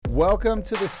Welcome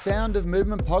to the Sound of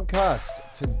Movement podcast.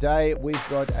 Today we've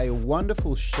got a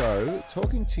wonderful show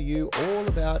talking to you all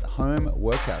about home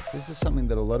workouts. This is something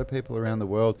that a lot of people around the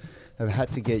world have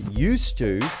had to get used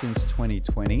to since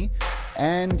 2020.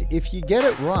 And if you get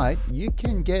it right, you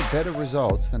can get better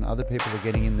results than other people are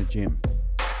getting in the gym.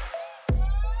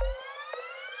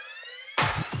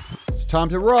 It's time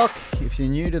to rock. If you're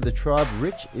new to the tribe,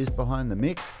 Rich is behind the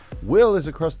mix. Will is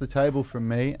across the table from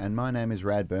me, and my name is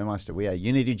Rad Burmeister. We are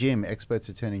Unity Gym, experts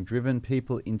at turning driven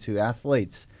people into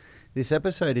athletes. This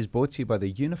episode is brought to you by the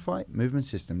Unify Movement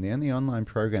System, the only online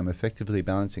program effectively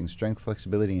balancing strength,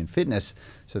 flexibility, and fitness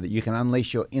so that you can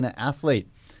unleash your inner athlete.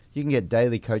 You can get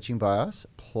daily coaching by us,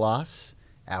 plus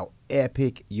our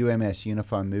epic UMS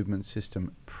Unify Movement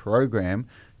System program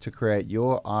to create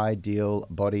your ideal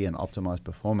body and optimized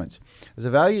performance. As a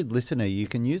valued listener, you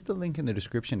can use the link in the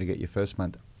description to get your first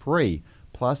month free,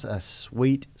 plus a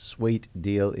sweet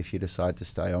deal if you decide to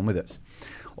stay on with us.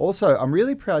 Also, I'm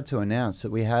really proud to announce that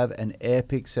we have an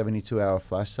epic 72-hour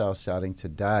flash sale starting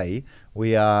today.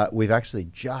 We've actually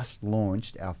just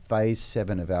launched our phase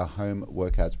 7 of our home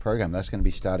workouts program. That's going to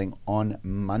be starting on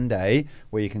Monday,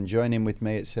 where you can join in with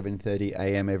me at 7:30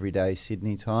 a.m. every day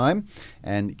Sydney time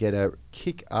and get a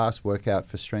kick-ass workout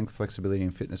for strength, flexibility,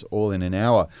 and fitness all in an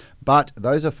hour. But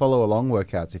those are follow-along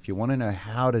workouts. If you want to know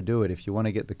how to do it, if you want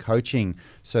to get the coaching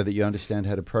so that you understand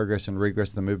how to progress and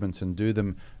regress the movements and do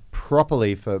them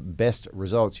properly for best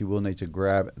results, you will need to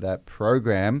grab that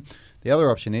program. The other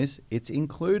option is it's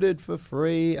included for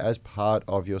free as part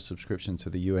of your subscription to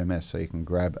the UMS. So you can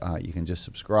you can just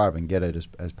subscribe and get it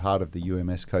as part of the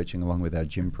UMS coaching along with our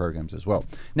gym programs as well.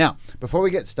 Now, before we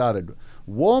get started,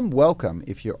 warm welcome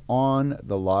if you're on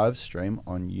the live stream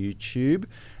on YouTube.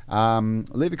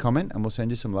 Leave a comment and we'll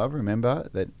send you some love. Remember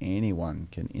that anyone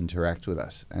can interact with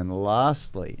us. And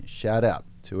lastly, shout out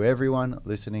to everyone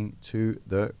listening to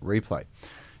the replay.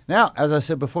 Now, as I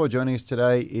said before, joining us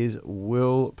today is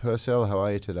Will Purcell. How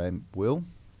are you today, Will?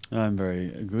 I'm very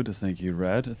good, thank you,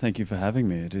 Rad. Thank you for having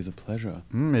me. It is a pleasure.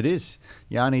 It is.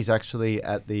 Yanni's actually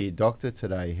at the doctor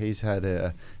today. He's had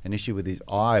an issue with his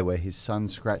eye where his son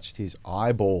scratched his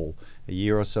eyeball a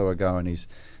year or so ago, and he's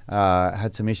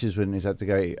had some issues with it, and he's had to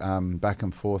go back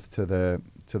and forth to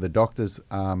the doctors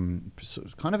kind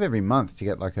of every month to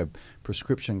get like a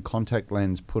prescription contact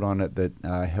lens put on it that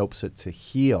helps it to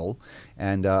heal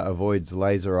and avoids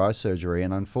laser eye surgery.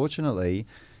 And unfortunately,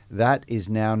 that is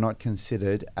now not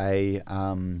considered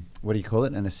an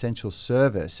essential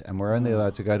service. And we're only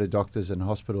allowed to go to doctors and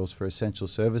hospitals for essential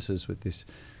services with this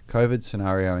COVID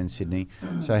scenario in Sydney.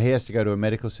 So he has to go to a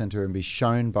medical centre and be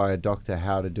shown by a doctor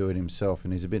how to do it himself.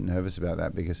 And he's a bit nervous about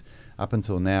that because up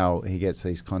until now, he gets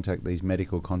these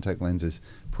medical contact lenses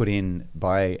put in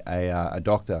by a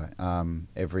doctor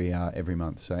every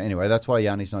month. So anyway, that's why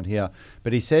Yanni's not here.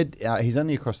 But he said he's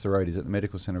only across the road. He's at the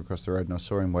medical centre across the road, and I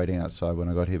saw him waiting outside when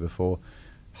I got here before.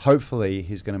 Hopefully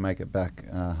he's going to make it back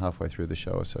halfway through the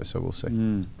show or so we'll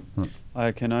see.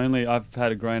 I've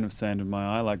had a grain of sand in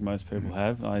my eye like most people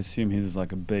have. I assume his is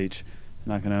like a beach,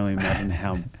 and I can only imagine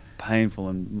how painful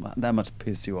and that much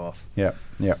piss you off. Yeah,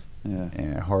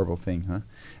 horrible thing, huh?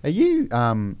 Are you,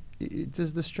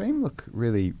 does the stream look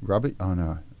really rubbish? Oh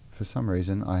no, for some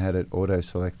reason I had it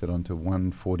auto-selected onto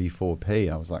 144p.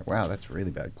 I was like, wow, that's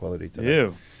really bad quality today.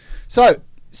 Ew. So,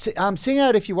 sing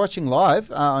out if you're watching live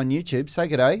on YouTube. Say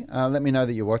g'day. Let me know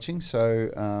that you're watching,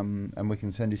 and we can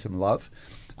send you some love.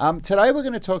 Today we're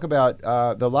going to talk about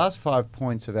the last 5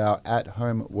 points of our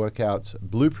at-home workouts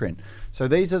blueprint. So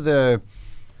these are the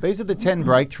 10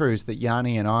 breakthroughs that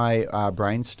Yanni and I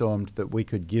brainstormed that we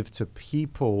could give to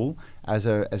people as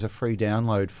a free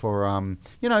download for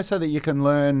so that you can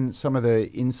learn some of the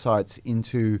insights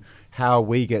into how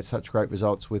we get such great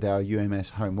results with our UMS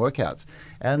home workouts.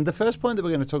 And the first point that we're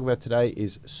going to talk about today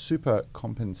is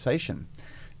supercompensation.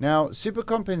 Now,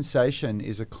 supercompensation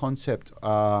is a concept.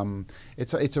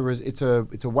 It's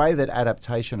a way that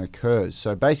adaptation occurs.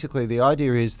 So basically, the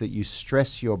idea is that you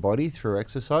stress your body through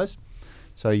exercise.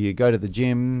 So you go to the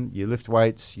gym, you lift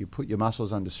weights, you put your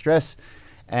muscles under stress,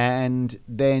 and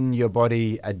then your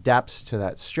body adapts to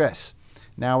that stress.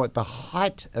 Now, at the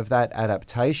height of that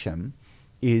adaptation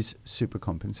is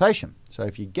supercompensation. So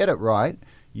if you get it right,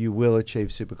 you will achieve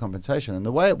supercompensation. And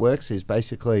the way it works is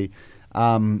basically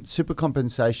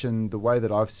supercompensation, the way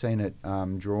that I've seen it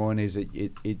drawn is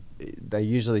they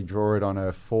usually draw it on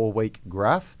a 4-week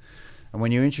graph. And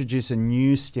when you introduce a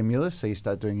new stimulus, so you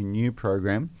start doing a new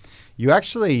program, you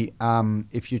actually,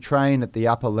 if you train at the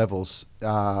upper levels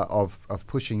of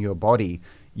pushing your body,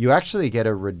 you actually get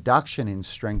a reduction in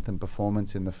strength and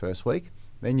performance in the first week.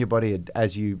 Then your body,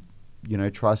 as you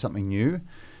try something new,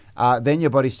 Then your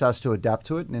body starts to adapt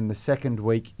to it. And in the second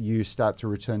week, you start to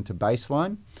return to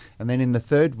baseline. And then in the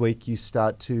third week, you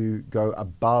start to go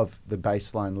above the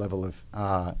baseline level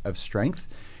of strength.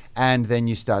 And then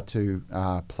you start to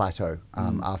plateau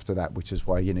after that, which is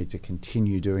why you need to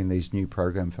continue doing these new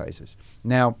program phases.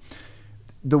 Now,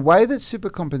 the way that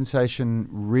supercompensation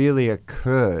really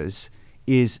occurs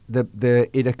is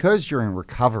it occurs during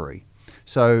recovery.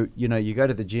 So, you go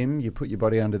to the gym, you put your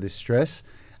body under this stress,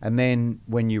 and then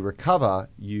when you recover,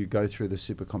 you go through the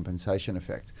supercompensation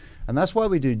effect. And that's why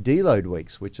we do deload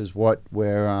weeks, which is what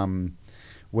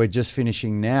we're just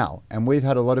finishing now. And we've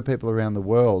had a lot of people around the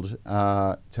world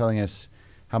telling us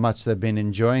how much they've been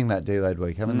enjoying that deload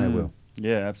week, haven't they, Will?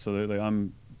 Yeah, absolutely.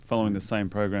 I'm following the same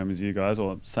program as you guys,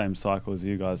 or same cycle as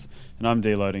you guys, and I'm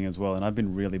deloading as well. And I've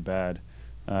been really bad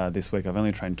this week. I've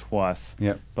only trained twice.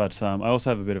 Yep. But I also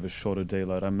have a bit of a shorter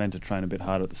deload. I'm meant to train a bit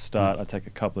harder at the start. I take a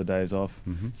couple of days off,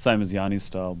 same as Yanni's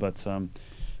style. But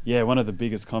one of the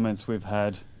biggest comments we've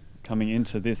had coming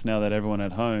into this, now that everyone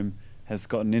at home has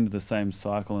gotten into the same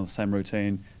cycle and the same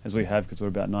routine as we have, because we're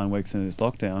about 9 weeks into this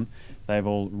lockdown, they've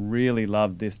all really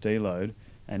loved this deload.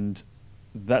 And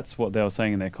that's what they were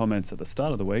saying in their comments at the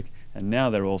start of the week, and now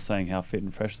they're all saying how fit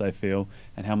and fresh they feel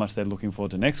and how much they're looking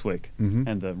forward to next week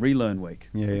and the relearn week.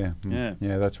 Yeah,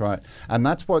 that's right. And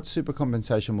that's what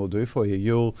supercompensation will do for you.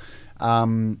 You'll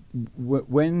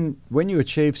when you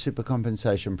achieve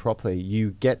supercompensation properly,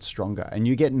 you get stronger, and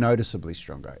you get noticeably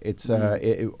stronger. It's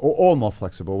or more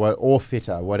flexible, or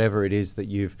fitter, whatever it is that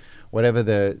whatever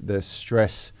the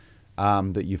stress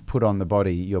that you've put on the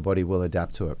body, your body will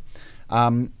adapt to it.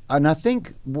 And I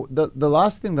think the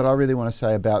last thing that I really want to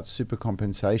say about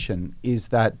supercompensation is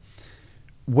that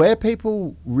where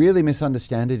people really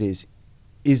misunderstand it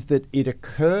is that it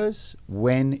occurs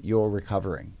when you're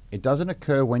recovering. It doesn't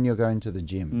occur when you're going to the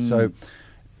gym. So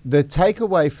the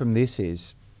takeaway from this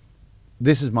is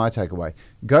my takeaway.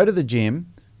 Go to the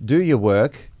gym, do your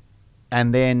work,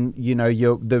 and then,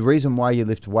 the reason why you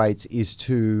lift weights is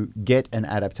to get an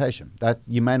adaptation. That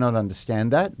you may not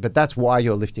understand that, but that's why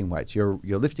you're lifting weights. You're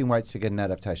lifting weights to get an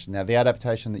adaptation. Now, the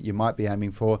adaptation that you might be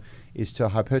aiming for is to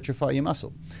hypertrophy your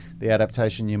muscle. The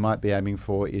adaptation you might be aiming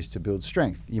for is to build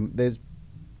strength. There's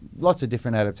lots of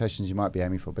different adaptations you might be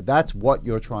aiming for, but that's what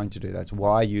you're trying to do. That's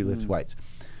why you lift weights.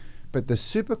 But the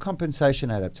supercompensation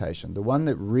adaptation, the one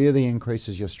that really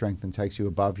increases your strength and takes you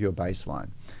above your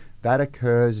baseline, that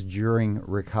occurs during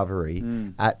recovery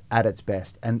at its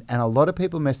best. And a lot of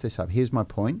people mess this up. Here's my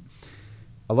point.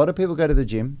 A lot of people go to the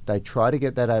gym, they try to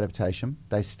get that adaptation,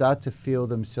 they start to feel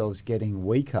themselves getting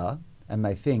weaker, and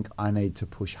they think, I need to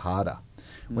push harder.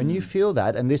 When you feel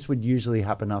that, and this would usually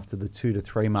happen after the 2 to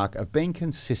 3 mark of being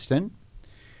consistent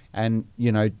and,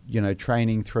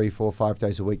 training 3, 4, 5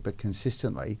 days a week, but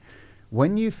consistently,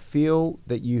 when you feel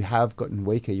that you have gotten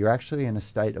weaker, you're actually in a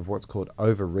state of what's called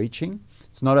overreaching.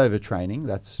 It's not overtraining.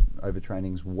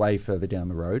 Overtraining's way further down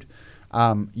the road.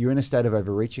 You're in a state of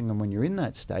overreaching, and when you're in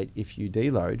that state, if you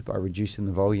deload by reducing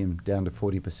the volume down to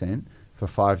 40% for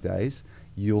 5 days,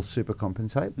 you'll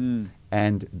supercompensate,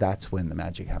 and that's when the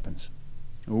magic happens.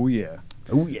 Oh yeah.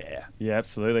 Oh yeah. Yeah,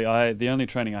 absolutely. The only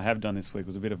training I have done this week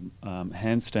was a bit of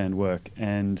handstand work,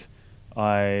 and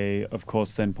I, of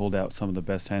course, then pulled out some of the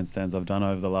best handstands I've done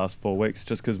over the last 4 weeks,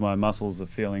 just because my muscles are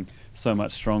feeling so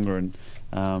much stronger,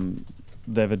 and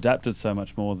they've adapted so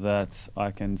much more that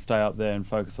I can stay up there and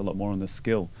focus a lot more on the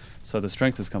skill. So the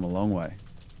strength has come a long way.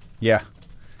 Yeah.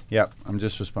 Yep, I'm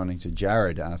just responding to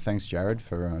Jared. Thanks, Jared,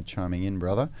 for chiming in,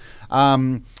 brother.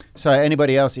 So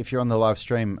anybody else, if you're on the live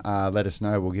stream, let us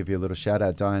know. We'll give you a little shout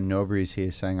out. Diane Norbury is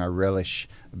here saying, I relish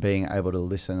being able to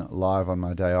listen live on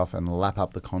my day off and lap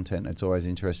up the content. It's always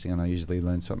interesting, and I usually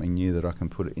learn something new that I can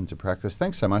put into practice.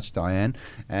 Thanks so much, Diane.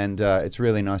 And it's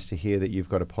really nice to hear that you've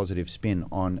got a positive spin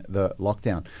on the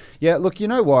lockdown. Yeah, look, you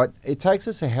know what? It takes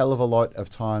us a hell of a lot of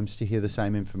times to hear the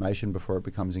same information before it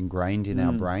becomes ingrained in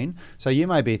our brain. So you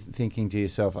may be thinking to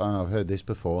yourself, oh, I've heard this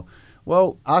before.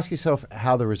 Well, ask yourself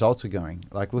how the results are going.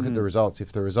 Like, look at the results.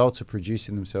 If the results are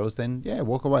producing themselves, then, yeah,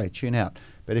 walk away, tune out.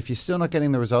 But if you're still not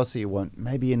getting the results that you want,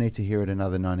 maybe you need to hear it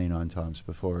another 99 times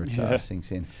before it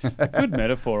sinks in. A good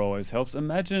metaphor always helps.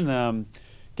 Imagine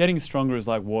getting stronger is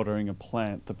like watering a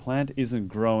plant. The plant isn't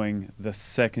growing the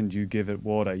second you give it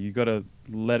water. You got to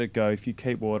let it go. If you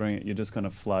keep watering it, you're just going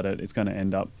to flood it. It's going to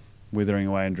end up withering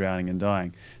away and drowning and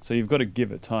dying. So you've got to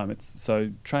give it time.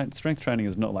 Strength training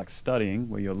is not like studying,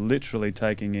 where you're literally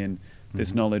taking in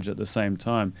this knowledge at the same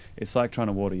time, it's like trying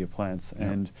to water your plants.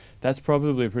 Yep. And that's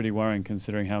probably pretty worrying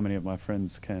considering how many of my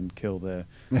friends can kill their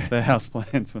house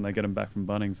plants when they get them back from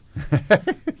Bunnings.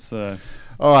 So,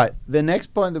 all right, the next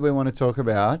point that we want to talk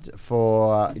about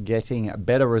for getting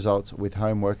better results with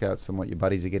home workouts than what your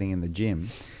buddies are getting in the gym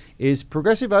is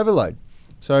progressive overload.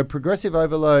 So progressive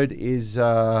overload is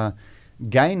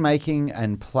gain-making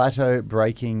and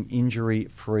plateau-breaking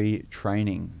injury-free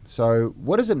training. So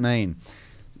what does it mean?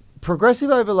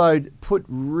 Progressive overload, put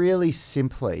really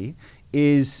simply,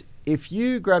 is if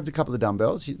you grabbed a couple of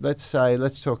dumbbells, let's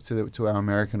talk to our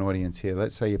American audience here.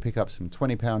 Let's say you pick up some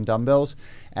 20-pound dumbbells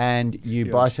and you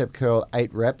bicep curl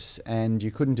 8 reps and you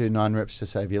couldn't do 9 reps to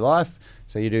save your life.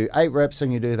 So you do 8 reps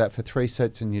and you do that for 3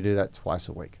 sets and you do that twice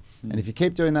a week. And if you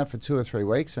keep doing that for 2 or 3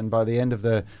 weeks, and by the end of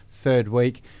the 3rd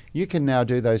week, you can now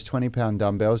do those 20-pound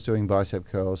dumbbells doing bicep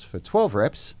curls for 12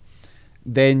 reps.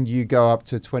 Then you go up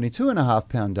to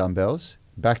 22.5-pound dumbbells,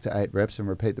 back to 8 reps, and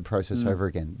repeat the process over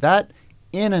again. That,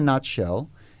 in a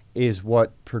nutshell, is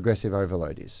what progressive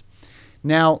overload is.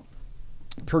 Now,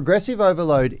 progressive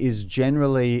overload is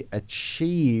generally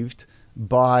achieved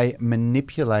by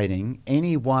manipulating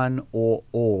any one or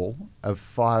all of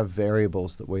 5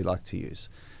 variables that we like to use.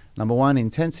 Number 1,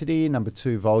 intensity. Number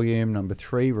 2, volume. Number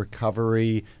 3,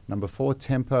 recovery. Number 4,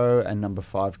 tempo. And number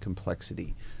 5,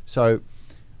 complexity. So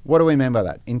what do we mean by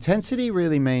that? Intensity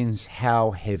really means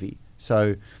how heavy.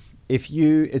 So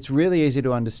it's really easy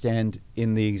to understand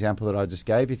in the example that I just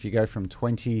gave. If you go from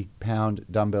 20-pound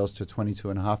dumbbells to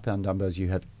 22.5-pound dumbbells, you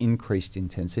have increased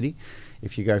intensity.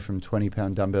 If you go from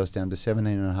 20-pound dumbbells down to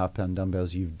 17.5-pound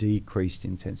dumbbells, you've decreased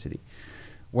intensity.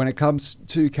 When it comes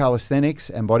to calisthenics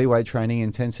and bodyweight training,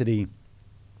 intensity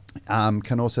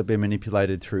can also be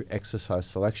manipulated through exercise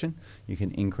selection. You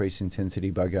can increase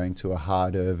intensity by going to a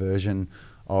harder version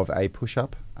of a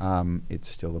push-up. It's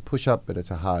still a push-up, but it's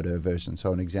a harder version.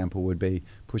 So an example would be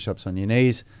push-ups on your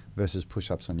knees versus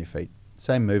push-ups on your feet.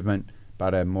 Same movement,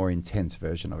 but a more intense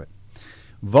version of it.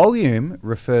 Volume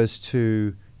refers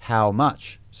to how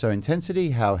much. So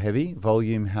intensity, how heavy.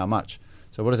 Volume, how much.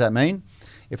 So what does that mean?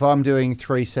 If I'm doing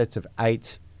 3 sets of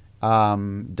 8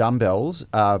 dumbbells,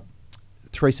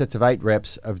 3 sets of 8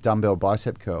 reps of dumbbell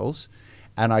bicep curls,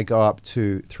 and I go up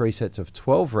to 3 sets of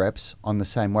 12 reps on the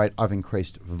same weight, I've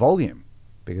increased volume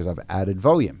because I've added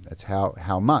volume. That's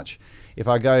how much. If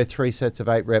I go 3 sets of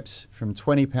 8 reps from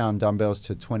 20-pound dumbbells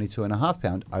to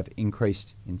 22.5-pound, I've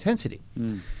increased intensity.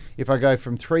 If I go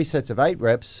from 3 sets of 8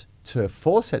 reps to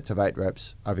 4 sets of 8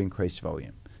 reps, I've increased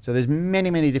volume. So there's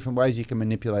many, many different ways you can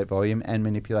manipulate volume and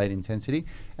manipulate intensity,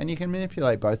 and you can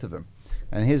manipulate both of them.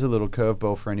 And here's a little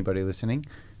curveball for anybody listening.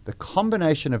 The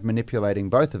combination of manipulating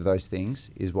both of those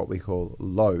things is what we call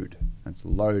load. That's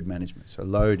load management. So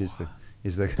load is the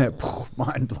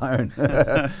mind blown.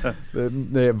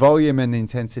 the volume and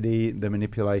intensity, the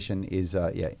manipulation is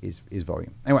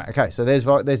volume. Anyway, okay. So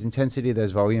there's intensity, there's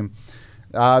volume.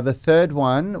 The third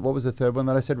one, what was the third one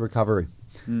that I said? Recovery.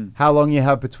 How long you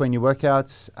have between your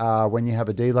workouts, when you have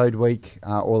a deload week,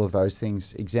 all of those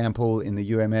things. Example, in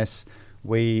the UMS,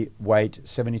 we wait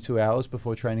 72 hours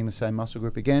before training the same muscle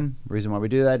group again. The reason why we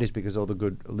do that is because all the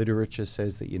good literature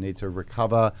says that you need to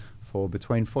recover for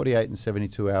between 48 and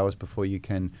 72 hours before you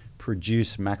can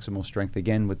produce maximal strength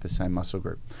again with the same muscle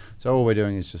group. So all we're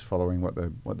doing is just following what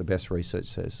the best research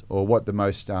says, or what the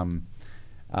most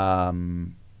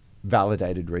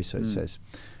validated research says.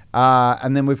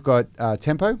 And then we've got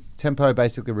tempo. Tempo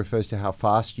basically refers to how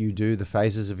fast you do the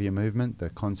phases of your movement, the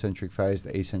concentric phase,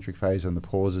 the eccentric phase, and the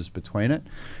pauses between it.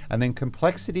 And then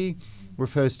complexity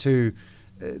refers to,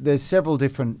 there's several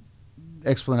different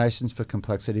explanations for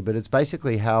complexity, but it's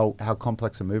basically how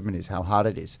complex a movement is, how hard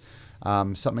it is.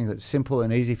 Something that's simple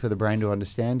and easy for the brain to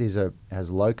understand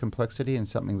has low complexity, and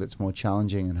something that's more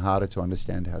challenging and harder to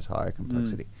understand has higher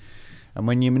complexity. And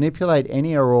when you manipulate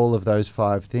any or all of those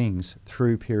 5 things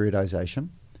through periodization,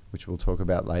 which we'll talk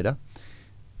about later,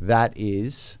 that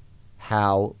is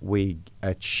how we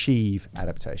achieve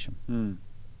adaptation.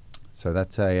 So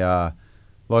that's a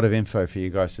lot of info for you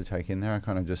guys to take in there. I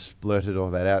kind of just blurted all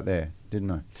that out there,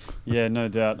 didn't I? Yeah, no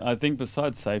doubt. I think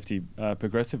besides safety,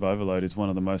 progressive overload is one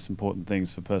of the most important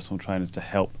things for personal trainers to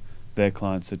help their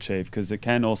clients achieve, because it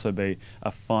can also be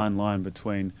a fine line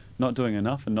between not doing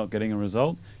enough and not getting a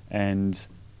result, and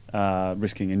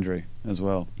risking injury as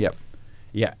well. Yep.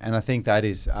 Yeah, and I think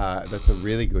that's a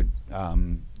really good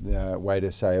way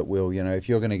to say it, Will. You know, if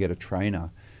you're going to get a trainer,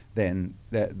 then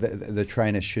the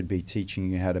trainer should be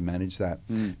teaching you how to manage that.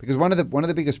 Because one of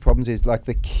the biggest problems is, like,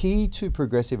 the key to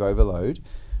progressive overload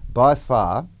by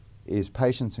far is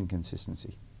patience and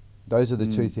consistency. Those are the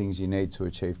 2 things you need to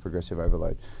achieve progressive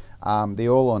overload. The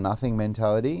all or nothing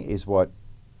mentality is what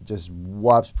just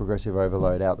wipes progressive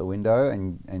overload out the window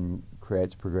and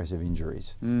creates progressive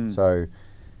injuries. So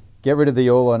get rid of the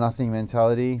all or nothing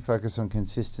mentality, focus on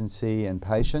consistency and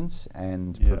patience,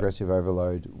 and progressive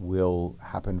overload will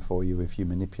happen for you if you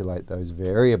manipulate those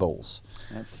variables.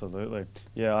 Absolutely.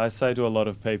 Yeah, I say to a lot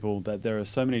of people that there are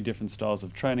so many different styles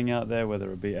of training out there,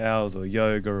 whether it be ours or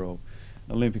yoga or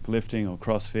Olympic lifting or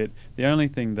CrossFit. The only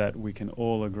thing that we can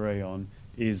all agree on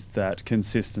is that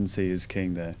consistency is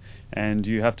king there, and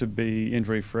you have to be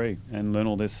injury-free and learn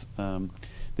all this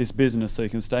this business so you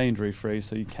can stay injury-free,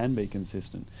 so you can be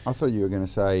consistent. I thought you were going to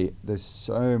say there's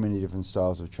so many different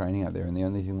styles of training out there, and the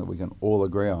only thing that we can all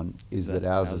agree on is that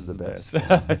ours is the best.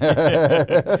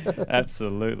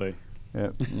 Absolutely. Yeah,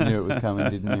 you knew it was coming,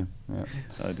 didn't you? Yeah,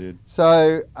 I did.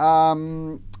 So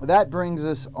that brings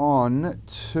us on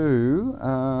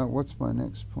to what's my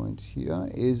next point here?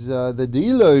 Is the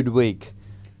deload week.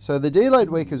 So the deload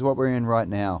week is what we're in right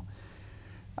now.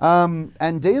 And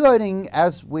deloading,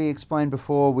 as we explained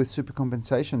before with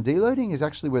supercompensation, deloading is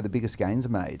actually where the biggest gains are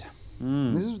made.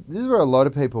 This is where a lot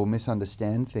of people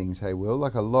misunderstand things, hey Will.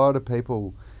 Like a lot of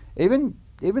people, even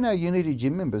our Unity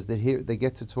Gym members that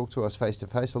get to talk to us face to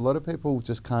face, a lot of people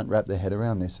just can't wrap their head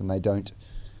around this, and they don't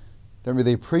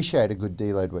really appreciate a good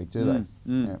deload week, do they?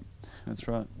 Yeah. That's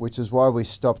right. Which is why we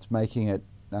stopped making it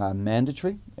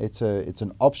mandatory. It's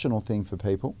an optional thing for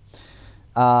people,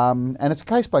 and it's a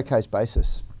case by case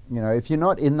basis. You know, if you're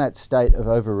not in that state of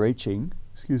overreaching,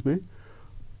 then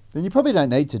you probably don't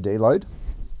need to deload.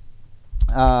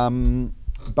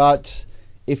 But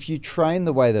if you train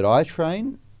the way that I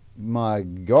train, my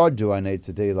God, do I need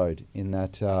to deload in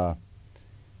that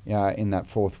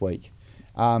fourth week.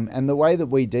 And the way that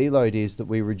we deload is that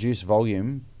we reduce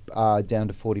volume down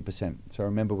to 40%. So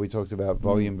remember we talked about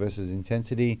volume versus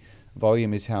intensity.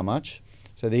 Volume is how much.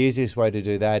 So the easiest way to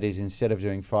do that is instead of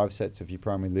doing 5 sets of your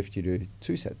primary lift, you do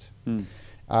 2 sets.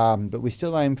 But we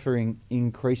still aim for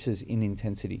increases in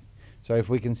intensity. So if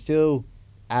we can still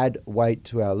add weight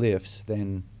to our lifts,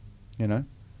 then,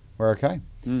 we're okay.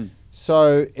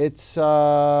 So it's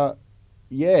something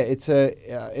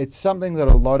that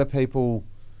a lot of people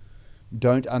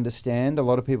don't understand. A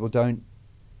lot of people don't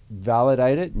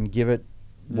validate it and give it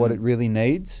what it really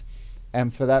needs.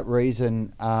 And for that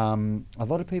reason, a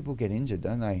lot of people get injured,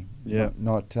 don't they? Yeah.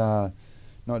 Not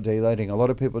deloading. A lot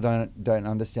of people don't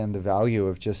understand the value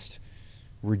of just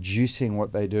reducing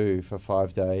what they do for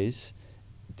 5 days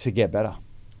to get better.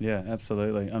 Yeah,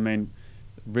 absolutely. I mean,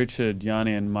 Richard,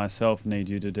 Yanni, and myself need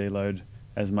you to deload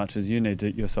as much as you need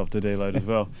yourself to deload as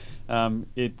well.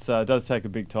 It does take a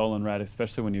big toll on Rad,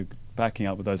 especially when you're backing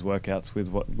up with those workouts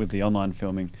with the online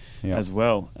filming as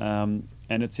well.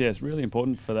 And it's really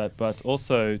important for that. But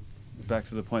also, back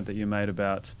to the point that you made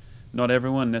about not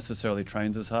everyone necessarily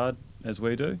trains as hard as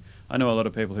we do. I know a lot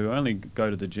of people who only go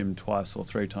to the gym 2 or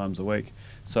 3 times a week.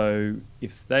 So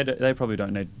if they probably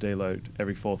don't need to deload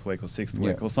every 4th week or 6th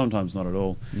week, or sometimes not at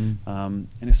all. And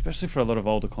especially for a lot of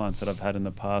older clients that I've had in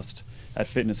the past at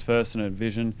Fitness First and at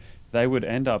Vision, they would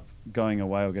end up going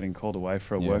away or getting called away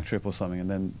for a work trip or something, and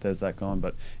then there's that gone.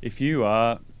 But if you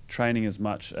are training as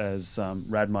much as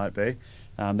Rad might be,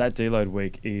 that deload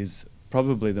week is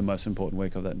probably the most important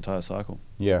week of that entire cycle.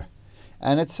 Yeah.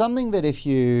 And it's something that if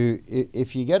you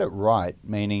get it right,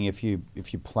 meaning if you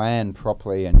plan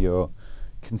properly and you're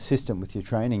consistent with your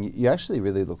training, you actually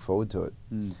really look forward to it.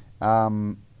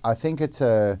 I think it's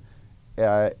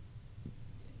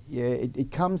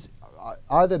it comes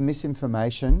either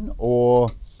misinformation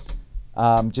or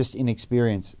just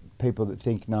inexperience. People that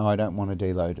think, no, I don't want to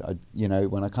deload.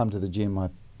 When I come to the gym, I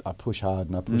push hard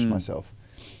and I push myself.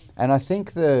 And I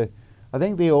think the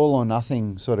all or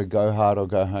nothing sort of go hard or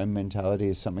go home mentality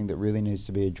is something that really needs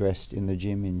to be addressed in the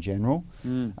gym in general.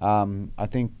 I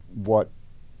think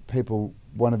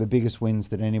one of the biggest wins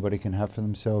that anybody can have for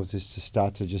themselves is to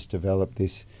start to just develop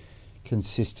this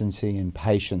consistency and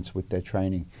patience with their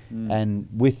training. And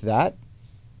with that,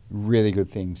 really good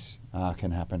things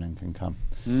can happen and can come.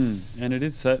 And it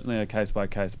is certainly a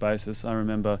case-by-case basis. I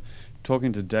remember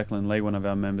talking to Declan Lee, one of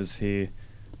our members here,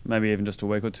 maybe even just a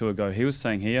week or 2 ago. He was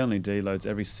saying he only deloads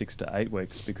every 6 to 8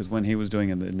 weeks because when he was doing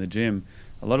it in the gym,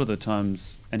 a lot of the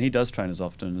times, and he does train as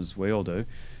often as we all do,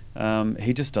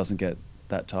 he just doesn't get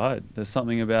that tired. There's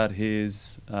something about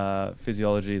his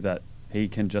physiology that he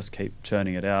can just keep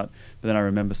churning it out. But then I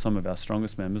remember some of our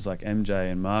strongest members like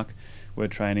MJ and Mark were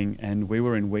training, and we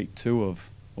were in week 2 of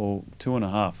or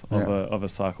 2.5 of a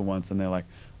cycle once, and they're like,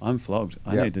 I'm flogged.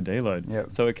 I need to deload.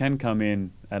 Yep. So it can come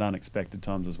in at unexpected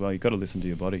times as well. You've got to listen to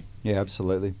your body. Yeah,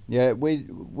 absolutely. Yeah,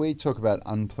 we talk about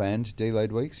unplanned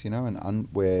deload weeks, and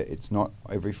where it's not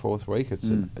every fourth week. It's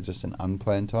just an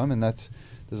unplanned time, and there's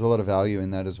a lot of value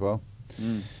in that as well.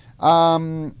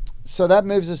 So that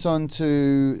moves us on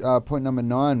to point number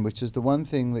 9, which is the one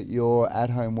thing that your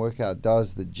at-home workout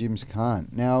does that gyms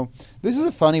can't. Now, this is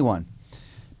a funny one.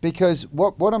 Because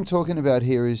what I'm talking about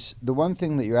here is the one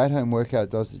thing that your at-home workout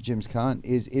does that gyms can't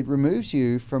is it removes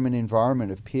you from an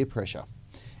environment of peer pressure.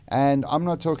 And I'm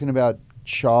not talking about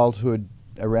childhood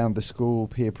around the school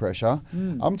peer pressure.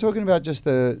 I'm talking about just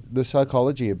the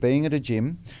psychology of being at a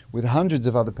gym with hundreds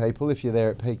of other people if you're there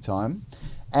at peak time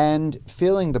and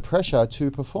feeling the pressure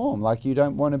to perform. Like you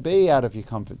don't want to be out of your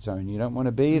comfort zone. You don't want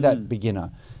to be that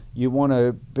beginner. You want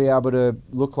to be able to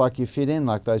look like you fit in,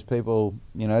 like those people,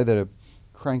 that are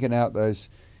cranking out those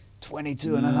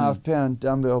 22.5 pound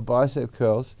dumbbell bicep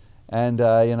curls and,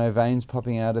 veins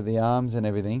popping out of the arms and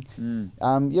everything. You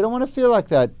don't want to feel like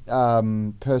that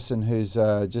person who's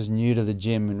just new to the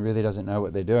gym and really doesn't know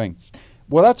what they're doing.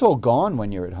 Well, that's all gone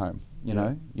when you're at home.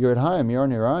 You're at home, you're on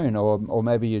your own, or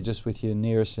maybe you're just with your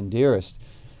nearest and dearest.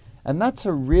 And that's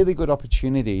a really good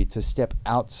opportunity to step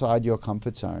outside your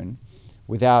comfort zone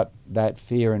without that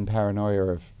fear and paranoia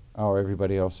of,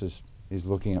 everybody else is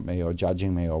looking at me or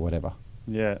judging me or whatever.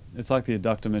 Yeah, it's like the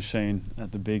adductor machine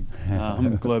at the big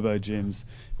Globo gyms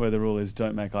where the rule is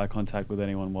don't make eye contact with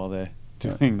anyone while they're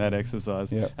doing that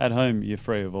exercise. Yep. At home, you're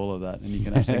free of all of that and you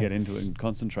can actually get into it and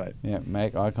concentrate. Yeah,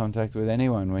 make eye contact with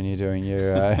anyone when you're doing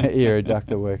your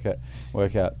adductor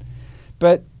workout.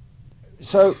 But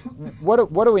so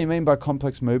what do we mean by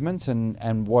complex movements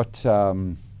and what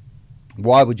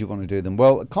why would you want to do them?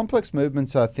 Well, complex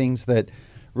movements are things that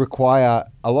require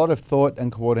a lot of thought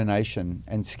and coordination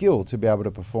and skill to be able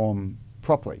to perform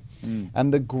properly.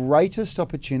 And the greatest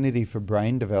opportunity for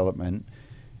brain development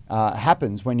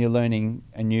happens when you're learning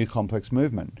a new complex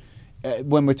movement,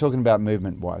 when we're talking about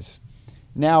movement-wise.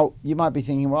 Now, you might be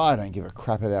thinking, well, I don't give a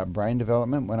crap about brain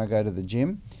development when I go to the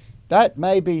gym. That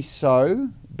may be so,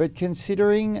 but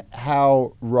considering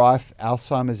how rife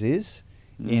Alzheimer's is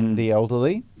in the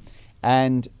elderly,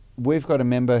 and we've got a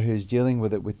member who's dealing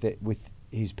with it with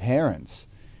his parents,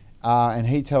 and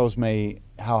he tells me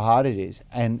how hard it is.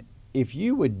 And if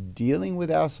you were dealing with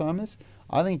Alzheimer's,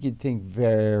 I think you'd think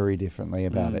very differently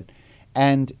about it.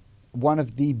 And one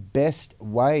of the best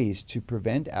ways to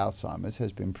prevent Alzheimer's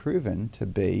has been proven to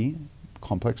be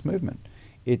complex movement.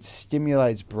 It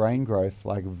stimulates brain growth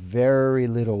like very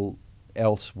little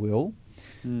else will.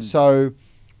 So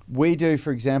we do,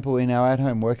 for example, in our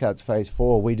at-home workouts phase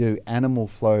 4, we do animal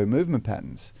flow movement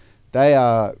patterns. They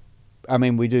are,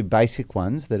 we do basic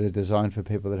ones that are designed for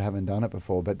people that haven't done it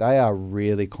before, but they are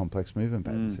really complex movement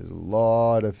patterns. There's a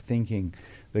lot of thinking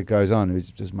that goes on.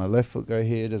 Does my left foot go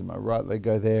here? Does my right leg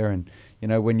go there? And,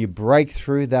 when you break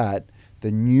through that,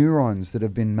 the neurons that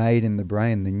have been made in the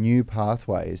brain, the new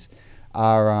pathways,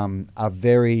 are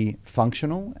very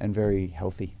functional and very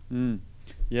healthy.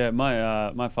 Yeah,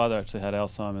 my father actually had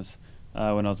Alzheimer's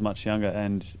when I was much younger,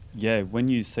 and when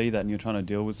you see that and you're trying to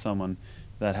deal with someone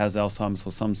that has Alzheimer's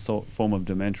or some form of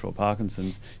dementia or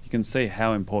Parkinson's, you can see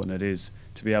how important it is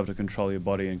to be able to control your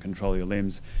body and control your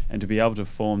limbs, and to be able to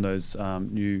form those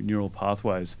new neural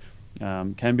pathways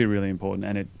can be really important,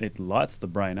 and it lights the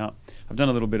brain up. I've done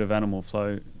a little bit of animal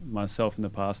flow myself in the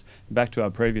past. Back to our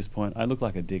previous point, I look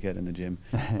like a dickhead in the gym,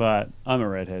 but I'm a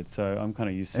redhead, so I'm kind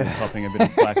of used to topping a bit of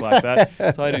slack like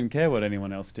that, so I didn't care what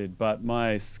anyone else did. But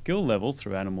my skill level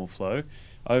through animal flow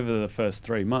over the first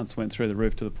 3 months went through the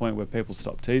roof, to the point where people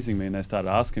stopped teasing me and they started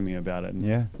asking me about it.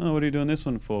 And, what are you doing this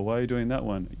one for? Why are you doing that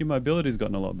one? Your mobility's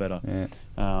gotten a lot better.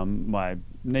 My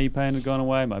knee pain had gone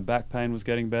away. My back pain was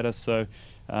getting better. So,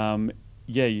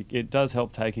 it does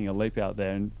help taking a leap out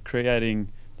there and creating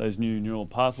those new neural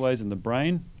pathways in the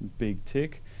brain, big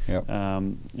tick,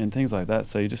 and things like that.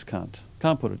 So you just can't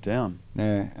put it down.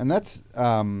 Yeah, and that's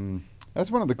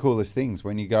one of the coolest things,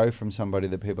 when you go from somebody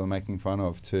that people are making fun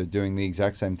of to doing the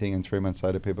exact same thing, and 3 months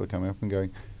later people are coming up and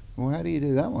going, well, how do you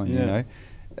do that one?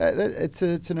 It's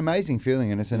an amazing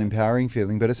feeling, and it's an empowering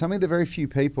feeling, but it's something that very few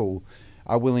people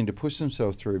are willing to push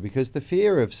themselves through, because the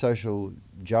fear of social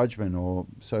judgment or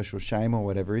social shame or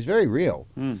whatever is very real.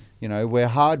 We're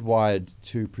hardwired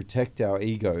to protect our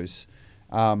egos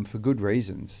for good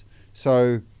reasons.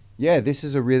 So this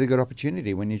is a really good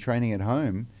opportunity when you're training at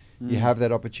home. You have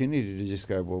that opportunity to just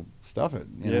go, well, stuff it.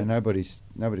 Nobody's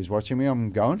watching me.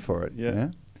 I'm going for it.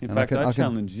 In fact, I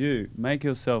challenge you, make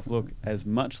yourself look as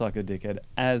much like a dickhead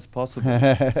as possible.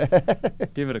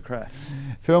 Give it a crack.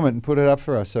 Film it and put it up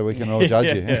for us so we can all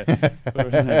judge you. Put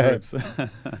it in our groups.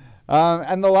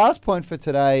 And the last point for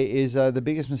today is the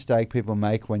biggest mistake people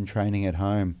make when training at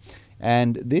home.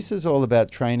 And this is all about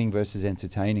training versus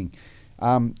entertaining.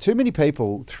 Too many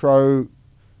people throw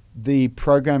the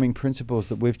programming principles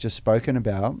that we've just spoken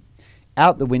about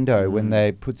out the window when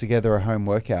they put together a home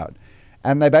workout.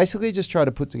 And they basically just try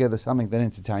to put together something that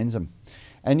entertains them.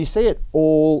 And you see it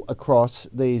all across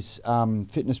these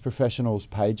fitness professionals'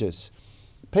 pages.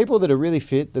 People that are really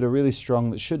fit, that are really strong,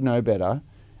 that should know better,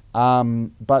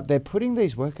 but they're putting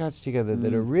these workouts together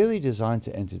that are really designed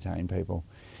to entertain people.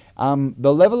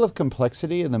 The level of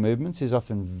complexity in the movements is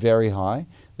often very high.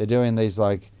 They're doing these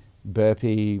like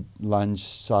burpee, lunge,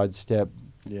 side step,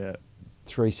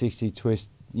 360 twist,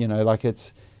 like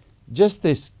it's just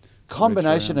this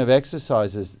combination of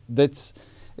exercises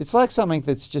it's like something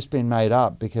that's just been made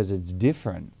up because it's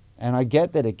different. And I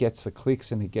get that it gets the clicks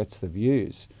and it gets the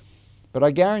views, but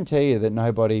I guarantee you that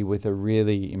nobody with a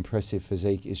really impressive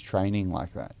physique is training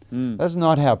like that. That's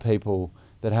not how people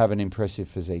that have an impressive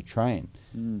physique train.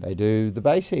 They do the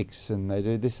basics and they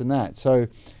do this and that. So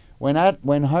when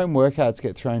home workouts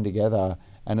get thrown together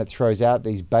and it throws out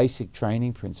these basic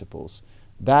training principles,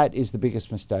 that is the biggest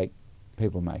mistake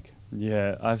people make.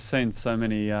 Yeah, I've seen so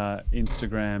many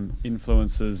Instagram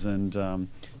influencers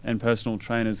and personal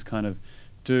trainers kind of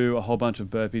do a whole bunch of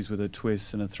burpees with a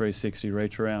twist and a 360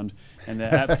 reach around, and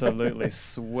they're absolutely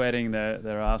sweating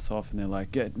their ass off, and they're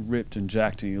like, get ripped and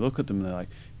jacked, and you look at them and they're like,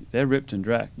 they're ripped and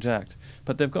jacked,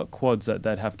 but they've got quads that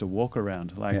they'd have to walk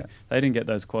around. Like they didn't get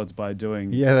those quads by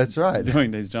doing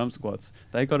doing these jump squats.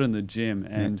 They got in the gym,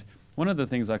 and one of the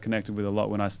things I connected with a lot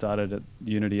when I started at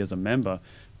Unity as a member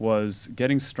was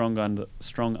getting strong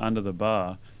under the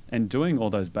bar and doing all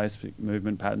those basic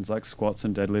movement patterns like squats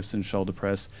and deadlifts and shoulder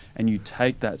press, and you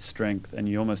take that strength and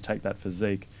you almost take that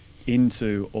physique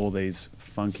into all these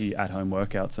funky at-home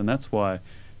workouts. And that's why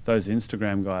those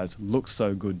Instagram guys look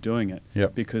so good doing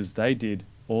it, because they did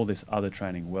all this other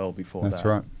training well before that. That's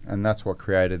right. And that's what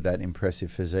created that impressive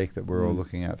physique that we're all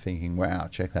looking at thinking, wow,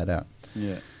 check that out.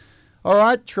 Yeah. All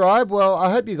right, tribe. Well, I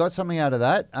hope you got something out of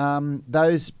that.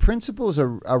 Those principles are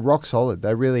rock solid.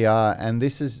 They really are. And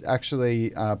this is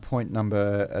actually point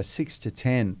number 6 to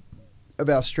 10 of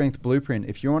our strength blueprint.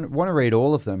 If you want to read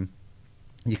all of them,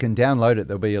 you can download it.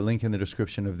 There'll be a link in the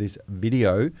description of this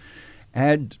video.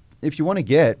 And if you want to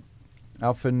get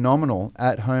our phenomenal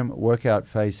at-home workout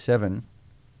phase 7,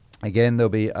 again, there'll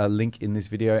be a link in this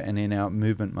video and in our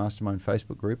Movement Mastermind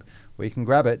Facebook group where you can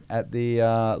grab it at the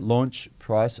launch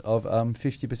price of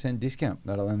 50% discount.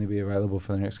 That'll only be available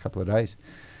for the next couple of days.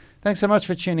 Thanks so much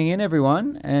for tuning in,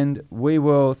 everyone. And we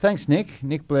will... Thanks, Nick.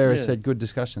 Nick Blair has said, good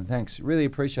discussion. Thanks. Really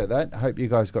appreciate that. I hope you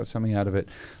guys got something out of it.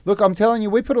 Look, I'm telling you,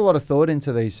 we put a lot of thought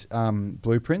into these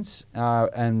blueprints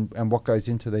and what goes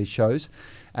into these shows.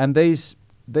 And these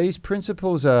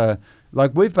principles are...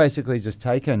 Like, we've basically just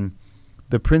taken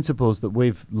the principles that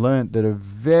we've learned that are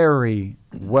very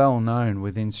well known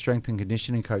within strength and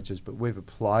conditioning coaches, but we've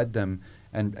applied them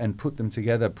and put them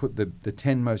together, put the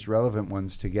 10 most relevant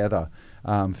ones together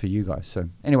for you guys. So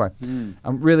anyway,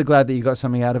 I'm really glad that you got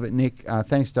something out of it, Nick.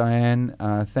 Thanks, Diane.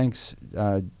 Thanks,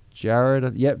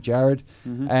 Jared. Yep, Jared.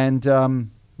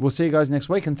 And we'll see you guys next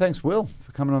week. And thanks, Will,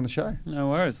 for coming on the show. No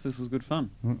worries. This was good fun.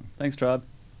 Thanks, tribe.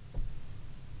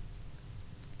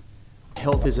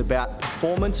 Health is about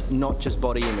performance, not just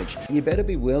body image. You better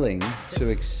be willing to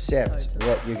accept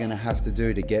what you're going to have to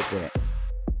do to get there.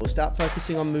 We'll start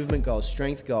focusing on movement goals,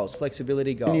 strength goals,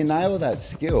 flexibility goals. When you nail that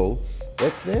skill,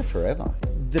 that's there forever.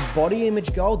 The body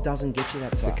image goal doesn't get you that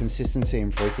far. It's the consistency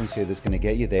and frequency that's going to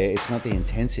get you there. It's not the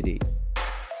intensity.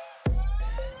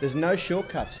 There's no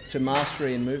shortcuts to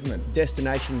mastery and movement.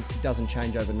 Destination doesn't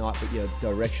change overnight, but your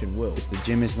direction will. The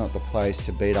gym is not the place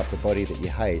to beat up the body that you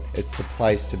hate. It's the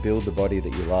place to build the body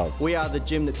that you love. We are the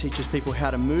gym that teaches people how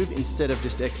to move instead of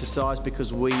just exercise,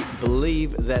 because we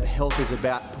believe that health is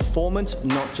about performance,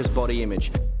 not just body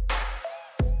image.